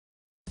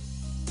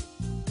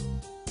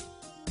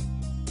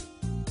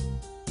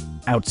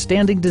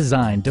Outstanding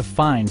design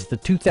defines the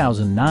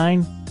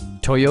 2009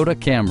 Toyota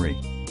Camry.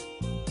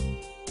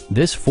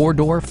 This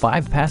four-door,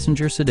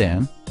 five-passenger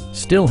sedan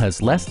still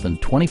has less than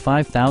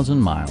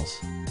 25,000 miles.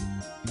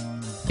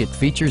 It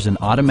features an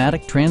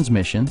automatic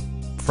transmission,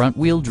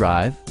 front-wheel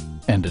drive,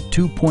 and a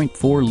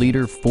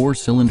 2.4-liter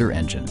four-cylinder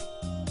engine.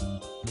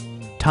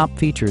 Top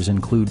features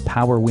include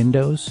power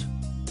windows,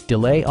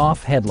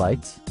 delay-off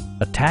headlights,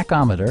 a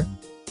tachometer,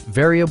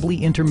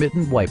 variably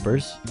intermittent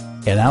wipers,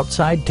 an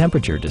outside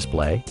temperature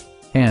display,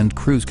 and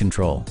cruise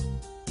control.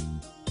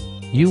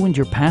 You and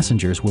your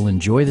passengers will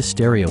enjoy the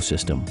stereo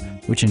system,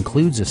 which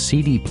includes a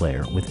CD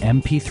player with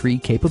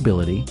MP3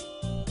 capability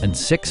and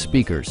 6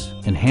 speakers,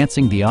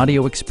 enhancing the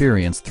audio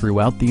experience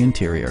throughout the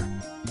interior.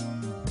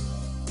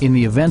 In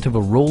the event of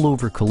a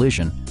rollover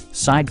collision,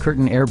 side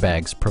curtain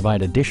airbags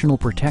provide additional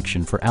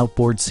protection for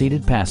outboard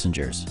seated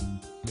passengers.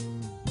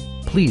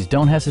 Please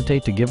don't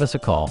hesitate to give us a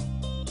call.